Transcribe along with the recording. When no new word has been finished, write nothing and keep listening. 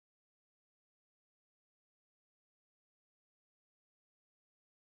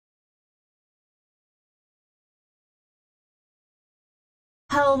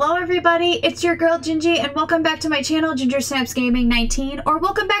Hello everybody, it's your girl Gingy and welcome back to my channel, Ginger Snaps Gaming 19, or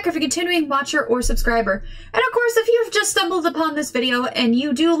welcome back if you're a continuing watcher or subscriber. And of course, if you've just stumbled upon this video and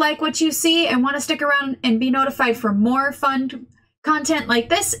you do like what you see and want to stick around and be notified for more fun content like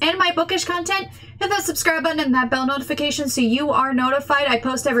this and my bookish content, hit that subscribe button and that bell notification so you are notified. I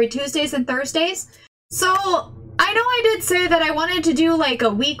post every Tuesdays and Thursdays. So I know I did say that I wanted to do like a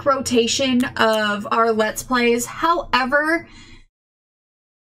week rotation of our Let's Plays. However,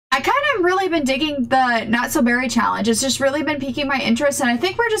 I kind of really been digging the Not So Berry challenge. It's just really been piquing my interest, and I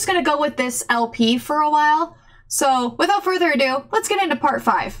think we're just going to go with this LP for a while. So without further ado, let's get into part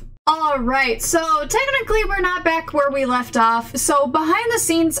 5. Alright, so technically we're not back where we left off. So behind the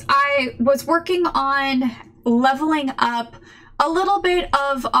scenes, I was working on leveling up a little bit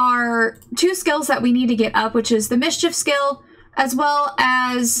of our 2 skills that we need to get up, which is the Mischief skill as well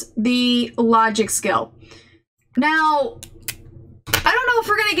as the Logic skill. Now, I don't know if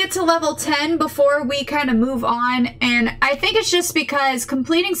we're going to get to level 10 before we kind of move on, and I think it's just because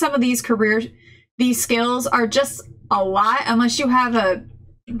completing some of these skills are just a lot unless you have a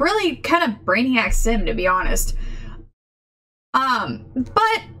really kind of brainiac sim, to be honest.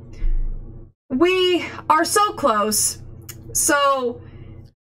 But we are so close, so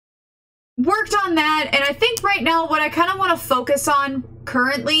worked on that, and I think right now what I kind of want to focus on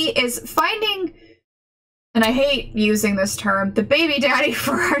currently is finding, and I hate using this term, the baby daddy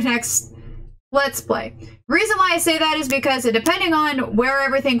for our next Let's Play. Reason why I say that is because depending on where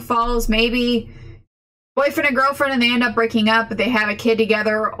everything falls, maybe boyfriend and girlfriend and they end up breaking up, but they have a kid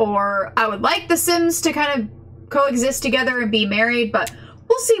together, or I would like the Sims to kind of coexist together and be married, but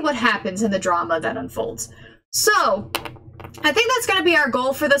we'll see what happens in the drama that unfolds. So, I think that's going to be our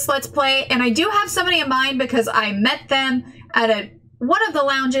goal for this Let's Play, and I do have somebody in mind because I met them at one of the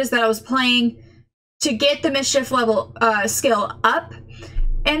lounges that I was playing to get the Mischief level skill up,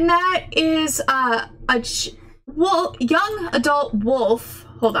 and that is a young adult wolf,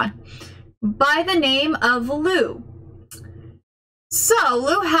 hold on, by the name of Lou. So,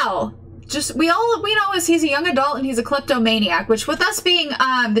 Lou Howell, we know is he's a young adult and he's a kleptomaniac, which with us being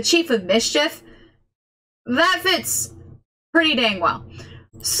the chief of Mischief, that fits pretty dang well.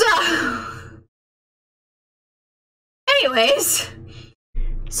 So, anyways,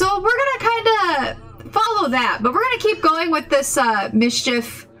 so we're gonna kind of follow that, but we're gonna keep going with this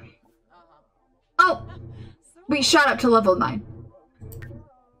Mischief. Oh, we shot up to level 9.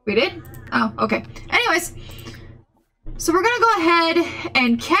 We did? Oh, okay. Anyways, so we're gonna go ahead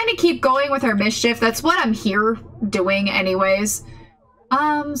and kind of keep going with our Mischief. That's what I'm here doing anyways.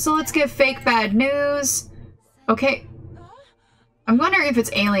 So let's get fake bad news. Okay. I'm wondering if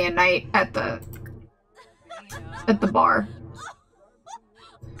it's alien night at the bar.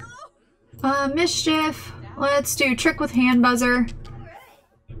 Mischief. Let's do trick with hand buzzer.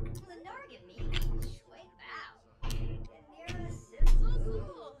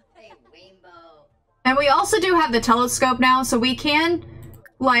 And we also do have the telescope now, so we can,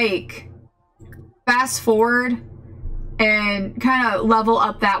 like, fast forward and kind of level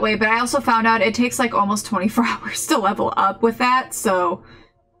up that way. But I also found out it takes, like, almost 24 hours to level up with that, so,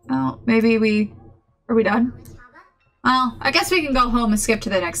 well, maybe are we done? Well, I guess we can go home and skip to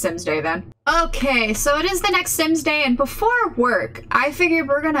the next Sims Day then. Okay, so it is the next Sims Day, and before work, I figured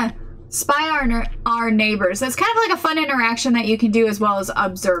we're gonna spy our neighbors. That's kind of like a fun interaction that you can do as well as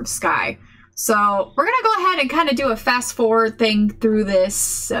observe Sky. So we're gonna go ahead and kind of do a fast forward thing through this,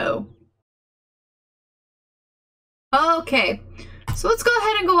 so. Okay, so let's go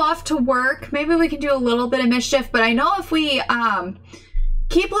ahead and go off to work. Maybe we can do a little bit of Mischief, but I know if we,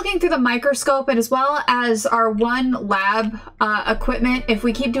 keep looking through the microscope and as well as our one lab equipment, if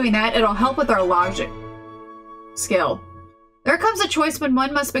we keep doing that, it'll help with our logic skill. There comes a choice when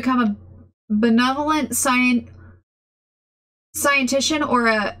one must become a benevolent scientician or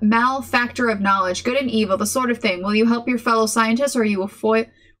a malefactor of knowledge, good and evil, the sort of thing. Will you help your fellow scientists, or you will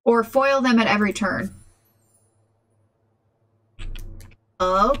foil them at every turn?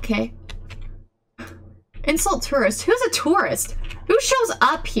 Okay. Insult tourist. Who's a tourist? Who shows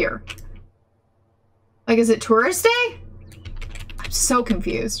up here? Like, is it tourist day? I'm so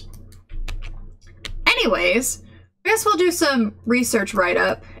confused. Anyways, I guess we'll do some research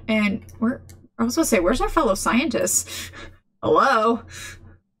write-up. And I was supposed to say, where's our fellow scientists? Hello?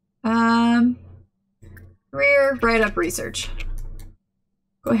 Career write-up research.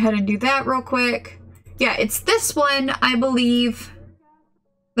 Go ahead and do that real quick. Yeah, it's this one, I believe,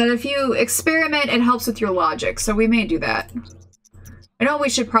 that if you experiment, it helps with your logic. So we may do that. I know we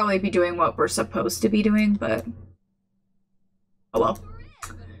should probably be doing what we're supposed to be doing, but oh well.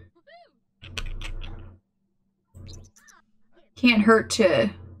 Can't hurt to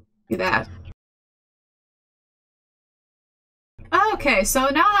do that. Okay, so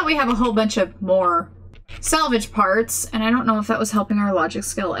now that we have a whole bunch of more salvage parts, and I don't know if that was helping our logic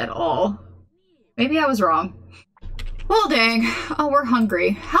skill at all. Maybe I was wrong. Well, dang. Oh, we're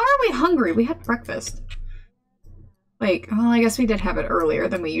hungry. How are we hungry? We had breakfast. Like, well, I guess we did have it earlier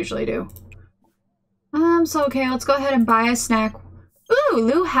than we usually do. So okay, let's go ahead and buy a snack. Ooh,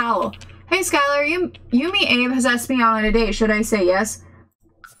 Lou Howell. Hey, Skylar, Yumi Abe has asked me out on a date. Should I say yes?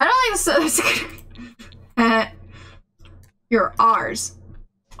 I don't think so. You're ours.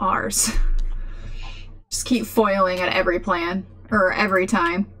 Ours. Just keep foiling at every plan. Or every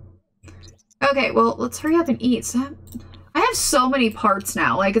time. Okay, well, let's hurry up and eat. So I have so many parts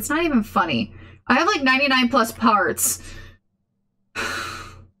now. Like, it's not even funny. I have like 99 plus parts.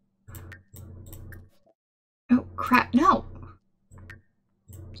 Oh, crap. No.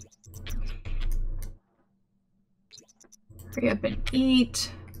 Hurry up and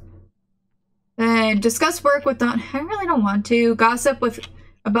eat. Then discuss work with Dawn. I really don't want to. Gossip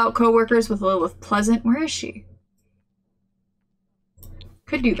about coworkers with Lilith Pleasant. Where is she?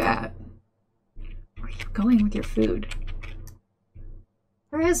 Could do that. Where are you going with your food?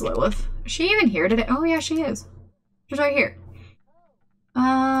 Where is Lilith? Is she even here today? Oh yeah, she is. She's right here.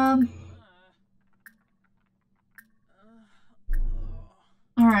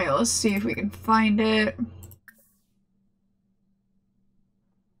 Alright, let's see if we can find it.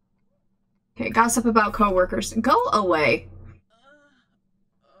 Okay, gossip about coworkers. Go away.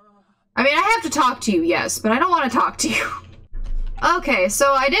 I mean, I have to talk to you, yes, but I don't want to talk to you. Okay,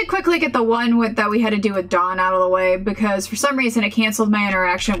 so I did quickly get the one that we had to do with Dawn out of the way because for some reason it canceled my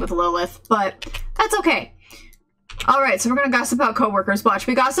interaction with Lilith, but that's okay. Alright, so we're gonna gossip about coworkers. Watch,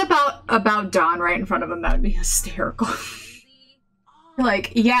 we gossip about Dawn right in front of him. That would be hysterical.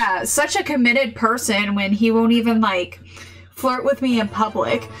 Like, yeah, such a committed person when he won't even, like, flirt with me in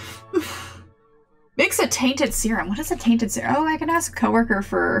public. Makes a tainted serum. What is a tainted serum? Oh, I can ask a coworker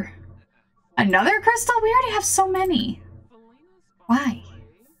for another crystal? We already have so many. Why?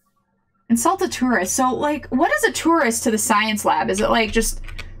 Insult a tourist. So, like, what is a tourist to the science lab? Is it, like, just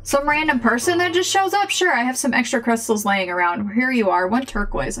some random person that just shows up? Sure, I have some extra crystals laying around. Here you are. One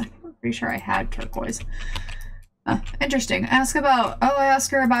turquoise. I'm pretty sure I had turquoise. Interesting. I ask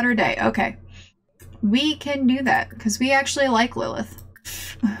her about her day. Okay. We can do that, because we actually like Lilith.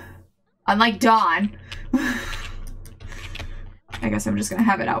 Unlike Dawn. I guess I'm just gonna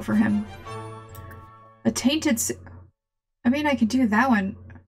have it out for him. A tainted... I mean, I could do that one.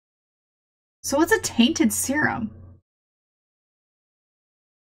 So what's a tainted serum?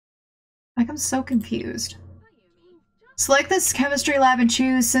 Like, I'm so confused. Select this chemistry lab and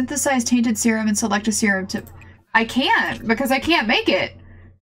choose synthesize tainted serum and select a serum to... I can't, because I can't make it.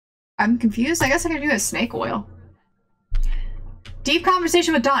 I'm confused. I guess I can do a snake oil. Deep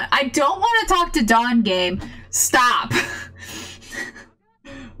conversation with Dawn. I don't want to talk to Dawn, game. Stop.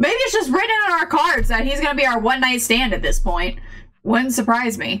 Maybe it's just written in our cards that he's going to be our one-night stand at this point. Wouldn't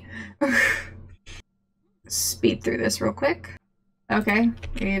surprise me. Speed through this real quick. Okay,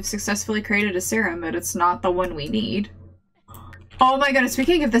 we've successfully created a serum, but it's not the one we need. Oh my goodness, we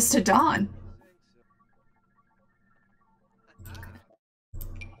can give this to Dawn.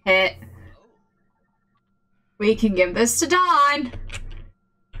 Hit. We can give this to Dawn.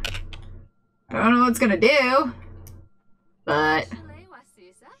 I don't know what it's gonna do, but...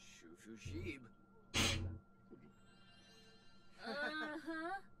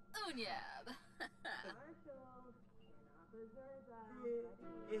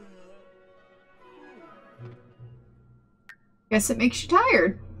 Guess it makes you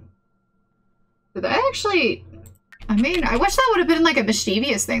tired. Did I actually... I mean, I wish that would have been like a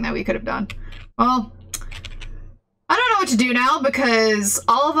mischievous thing that we could have done. Well, I don't know what to do now because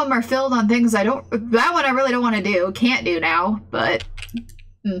all of them are filled on things I don't... That one I really don't want to do. Can't do now, but...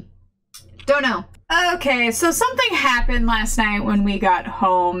 Don't know. Okay, so something happened last night when we got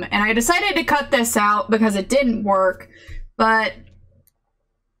home, and I decided to cut this out because it didn't work, but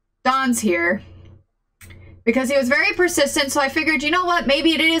Dawn's here. Because he was very persistent, so I figured, you know what,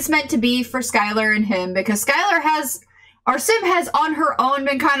 maybe it is meant to be for Skylar and him, because Skylar has, or Sim has on her own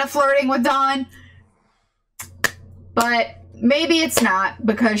been kind of flirting with Dawn. But maybe it's not,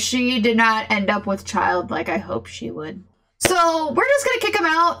 because she did not end up with child like I hoped she would. So we're just gonna kick him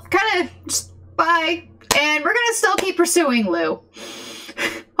out, kind of just bye, and we're gonna still keep pursuing Lou.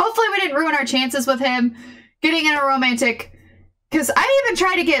 Hopefully we didn't ruin our chances with him getting in a romantic... Because I even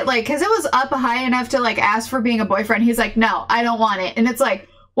tried to get, like, because it was up high enough to, like, ask for being a boyfriend. He's like, no, I don't want it. And it's like,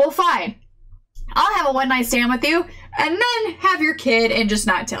 well, fine. I'll have a one-night stand with you, and then have your kid and just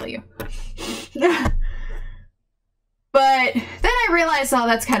not tell you. But then I realized, oh,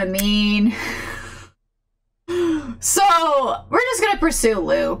 that's kind of mean. So we're just gonna pursue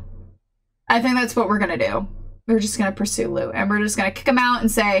Lou. I think that's what we're gonna do. We're just gonna pursue Lou, and we're just gonna kick him out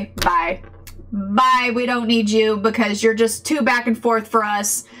and say, bye. Bye, we don't need you because you're just too back and forth for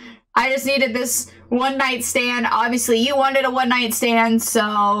us. I just needed this one night stand. Obviously, you wanted a one night stand,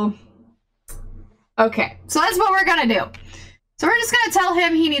 so... Okay, so that's what we're gonna do. So we're just gonna tell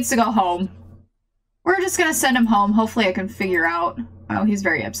him he needs to go home. We're just gonna send him home. Hopefully I can figure out... Oh, he's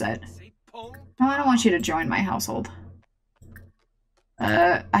very upset. Oh, I don't want you to join my household.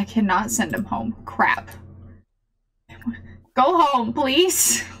 I cannot send him home. Crap. Go home,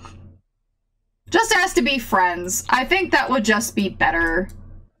 please. Just ask to be friends. I think that would just be better.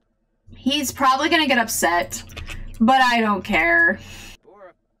 He's probably gonna get upset, but I don't care.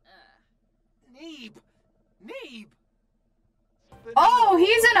 Oh,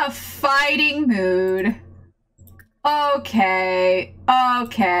 he's in a fighting mood. Okay.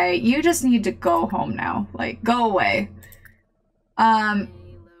 Okay. You just need to go home now. Like, go away.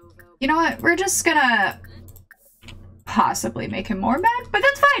 You know what? We're just gonna possibly make him more mad, but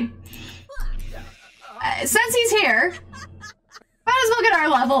that's fine. Since he's here, might as well get our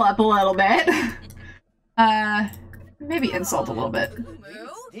level up a little bit. Maybe insult a little bit.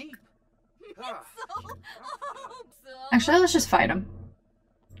 Actually, let's just fight him.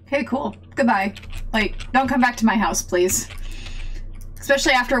 Okay, cool. Goodbye. Like, don't come back to my house, please.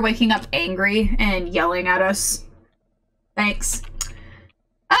 Especially after waking up angry and yelling at us. Thanks.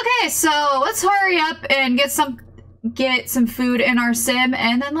 Okay, so let's hurry up and get some food in our sim,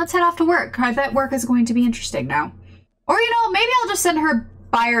 and then let's head off to work. I bet work is going to be interesting now. Or, you know, maybe I'll just send her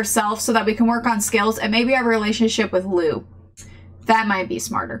by herself so that we can work on skills and maybe our relationship with Lou. That might be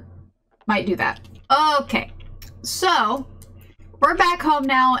smarter. Might do that. Okay, so we're back home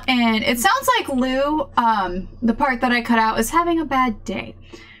now, and it sounds like Lou, the part that I cut out, is having a bad day.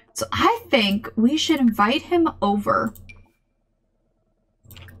 So I think we should invite him over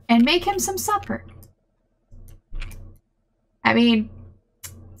and make him some supper. I mean,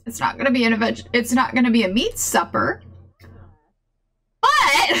 it's not gonna be it's not gonna be a meat supper,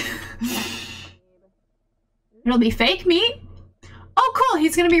 but it'll be fake meat. Oh, cool!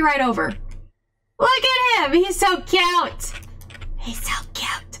 He's gonna be right over. Look at him! He's so cute. He's so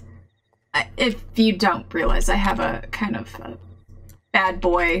cute. If you don't realize, I have a kind of a bad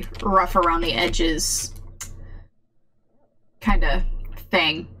boy, rough around the edges kind of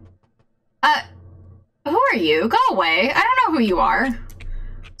thing. Who are you? Go away. I don't know who you are.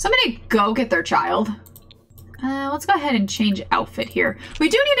 Somebody go get their child. Let's go ahead and change outfit here. We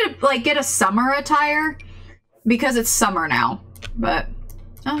do need to, like, get a summer attire because it's summer now. But,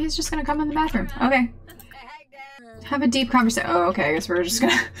 oh, he's just gonna come in the bathroom. Okay. Have a deep conversation. Oh, okay. I guess we're just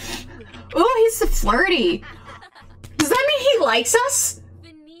gonna... Ooh, he's so flirty. Does that mean he likes us?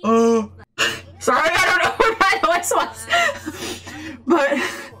 Sorry, I don't know what that noise was.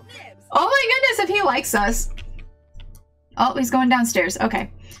 But... Oh my goodness, if he likes us. Oh, he's going downstairs. Okay.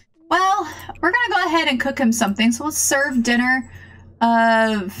 Well, we're gonna go ahead and cook him something. So let's serve dinner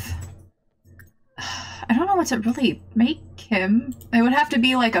of... I don't know what to really make him. It would have to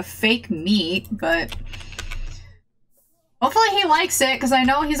be like a fake meat, but... Hopefully he likes it, because I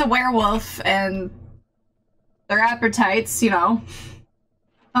know he's a werewolf, and their appetites, you know.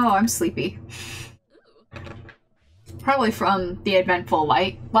 Oh, I'm sleepy. Probably from the eventful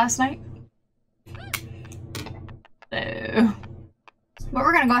light last night. So, but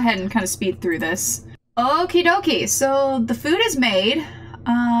we're gonna go ahead and kind of speed through this. Okie dokie, so the food is made.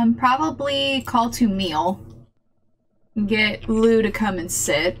 Probably call to meal. Get Lou to come and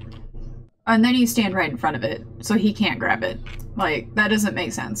sit. And then you stand right in front of it, so he can't grab it. Like, that doesn't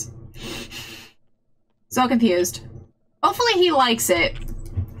make sense. So confused. Hopefully he likes it.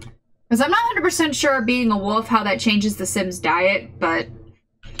 Because I'm not 100% sure, being a wolf, how that changes the Sim's diet, but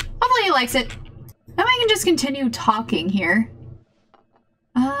hopefully he likes it. Then we can just continue talking here.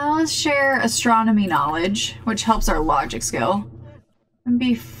 Let's share astronomy knowledge, which helps our logic skill. And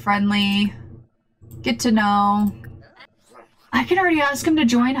be friendly. Get to know. I can already ask him to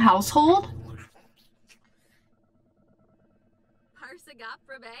join household.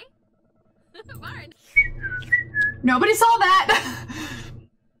 Nobody saw that.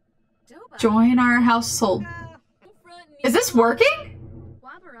 Join our household. Is this working?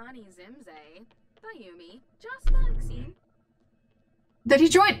 Did he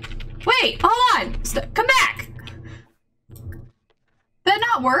join? Wait, hold on. Come back. Did that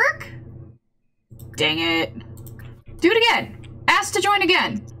not work? Dang it. Do it again. Ask to join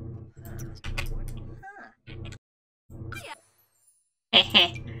again. Heh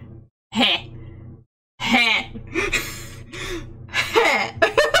heh. Heh. Heh.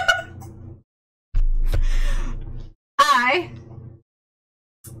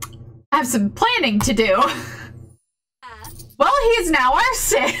 have some planning to do. Well, he's now our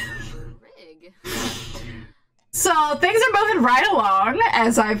sim. So things are moving right along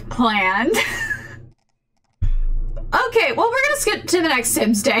as I've planned. Okay, well, we're gonna skip to the next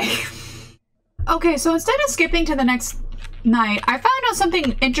Sims day. Okay, so instead of skipping to the next night, I found out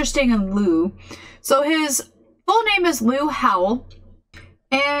something interesting in Lou. So his full name is Lou Howell,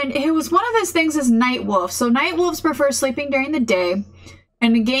 and it was one of his things is Night Wolf. So Night Wolves prefer sleeping during the day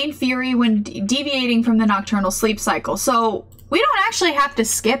and gain fury when deviating from the nocturnal sleep cycle. So we don't actually have to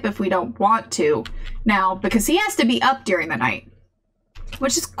skip if we don't want to now, because he has to be up during the night,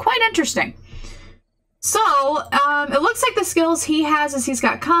 which is quite interesting. So, it looks like the skills he has is he's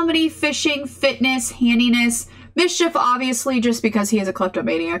got comedy, fishing, fitness, handiness, mischief, obviously, just because he is a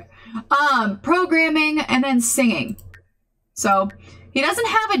kleptomaniac, programming, and then singing. So, he doesn't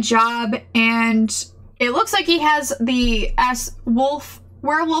have a job, and it looks like he has the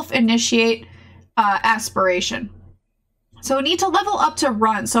werewolf initiate aspiration. So we need to level up to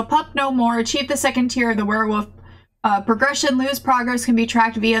run. So pup no more, achieve the second tier of the werewolf progression, lose progress can be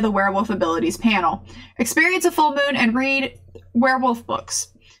tracked via the werewolf abilities panel. Experience a full moon and read werewolf books.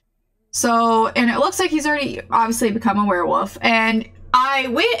 So, and it looks like he's already obviously become a werewolf. And I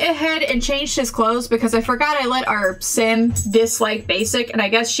went ahead and changed his clothes because I forgot I let our sim dislike basic, and I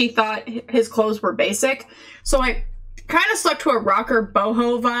guess she thought his clothes were basic. So I kind of stuck to a rocker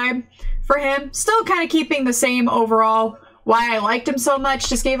boho vibe for him. Still kind of keeping the same overall why I liked him so much,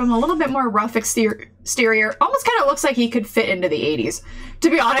 just gave him a little bit more rough exterior. Almost kind of looks like he could fit into the 80s,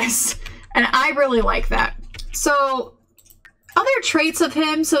 to be honest. And I really like that. So, other traits of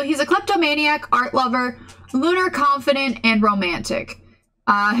him. So, he's a kleptomaniac, art lover, lunar, confident, and romantic.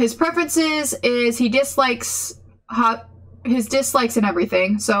 His preferences is he dislikes his dislikes and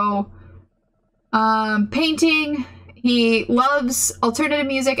everything. So, painting. He loves alternative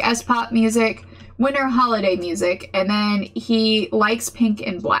music, S-pop music, winter holiday music, and then he likes pink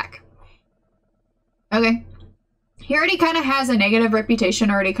and black. Okay. He already kind of has a negative reputation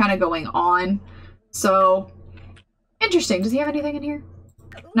already kind of going on. So, interesting. Does he have anything in here?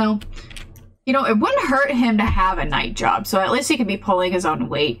 No. You know, it wouldn't hurt him to have a night job, so at least he could be pulling his own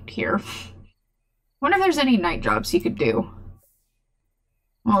weight here. Wonder if there's any night jobs he could do.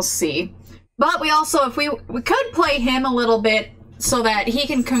 We'll see. But we also, if we could play him a little bit so that he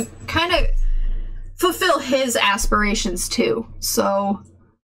can kind of fulfill his aspirations too. So,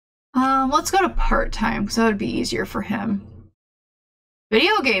 let's go to part-time because that would be easier for him.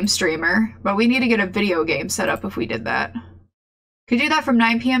 Video game streamer, but we need to get a video game set up if we did that. Could do that from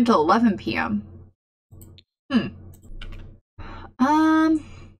 9 p.m. to 11 p.m.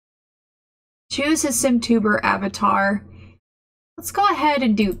 Choose his SimTuber avatar. Let's go ahead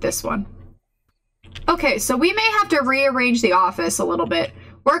and do this one. Okay, so we may have to rearrange the office a little bit.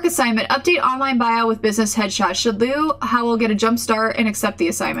 Work assignment. Update online bio with business headshot. Should Lou Howell get a jump start and accept the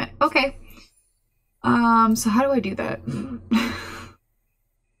assignment? Okay. So how do I do that?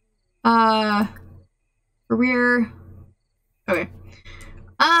 Career. Okay.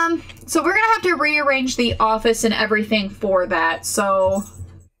 So we're gonna have to rearrange the office and everything for that. So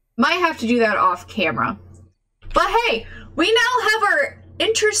might have to do that off camera. But hey, we now have our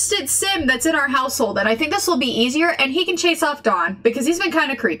interested sim that's in our household, and I think this will be easier, and he can chase off Dawn because he's been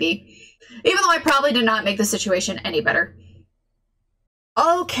kind of creepy, even though I probably did not make the situation any better.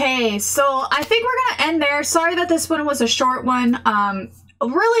 Okay, so I think we're gonna end there. Sorry that this one was a short one.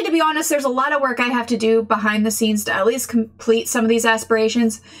 Really, to be honest, there's a lot of work I have to do behind the scenes to at least complete some of these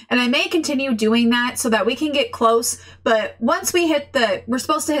aspirations, and I may continue doing that so that we can get close, but once we hit we're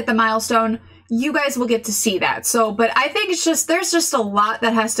supposed to hit the milestone, you guys will get to see that. So, but I think it's just, there's just a lot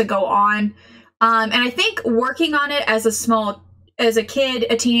that has to go on. And I think working on it as a kid,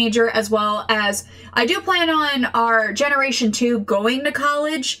 a teenager, as well as I do plan on our Generation 2 going to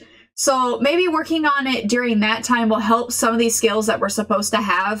college. So maybe working on it during that time will help some of these skills that we're supposed to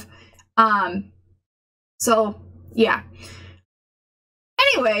have. So yeah.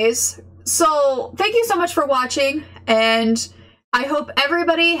 Anyways, so thank you so much for watching, and I hope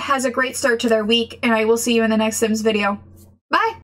everybody has a great start to their week, and I will see you in the next Sims video. Bye!